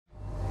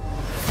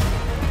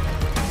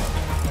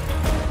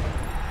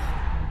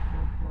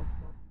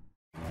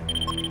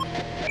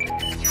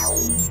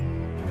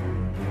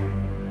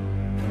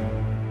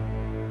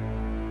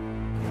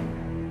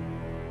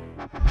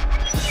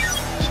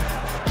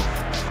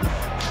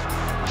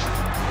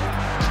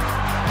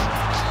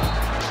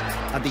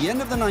At the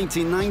end of the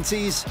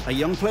 1990s, a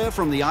young player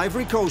from the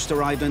Ivory Coast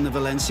arrived in the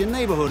Valencian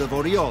neighborhood of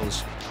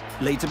Orioles,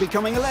 later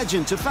becoming a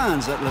legend to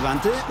fans at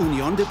Levante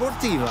Unión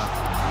Deportiva.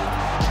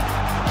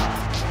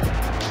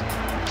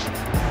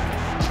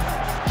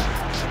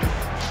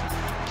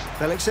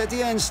 Felix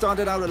Ettien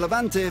started out at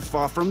Levante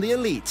far from the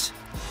elite.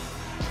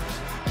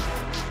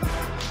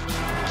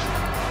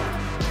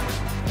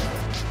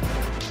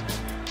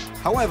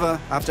 However,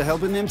 after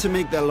helping them to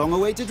make their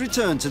long-awaited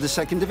return to the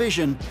second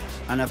division,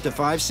 and after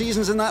 5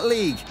 seasons in that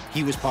league,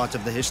 he was part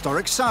of the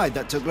historic side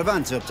that took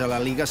Levante up to La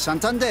Liga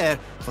Santander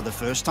for the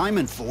first time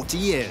in 40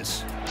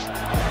 years.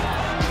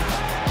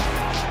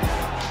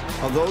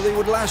 Although they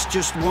would last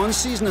just 1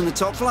 season in the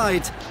top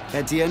flight,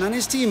 Ettien and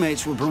his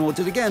teammates were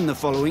promoted again the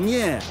following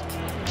year.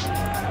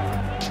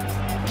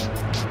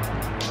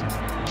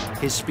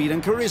 His speed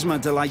and charisma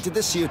delighted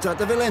the Ciutat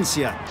de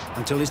Valencia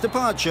until his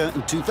departure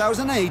in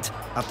 2008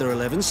 after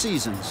 11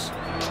 seasons.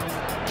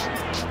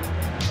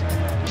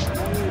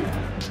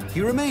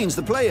 He remains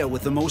the player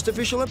with the most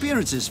official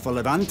appearances for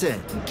Levante.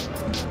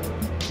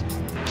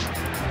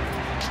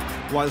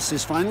 Whilst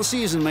his final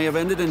season may have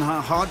ended in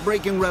a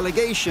heartbreaking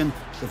relegation,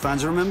 the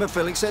fans remember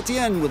Felix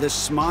Ettien with a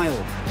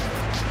smile.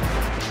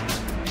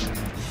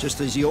 Just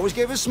as he always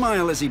gave a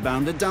smile as he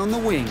bounded down the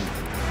wing.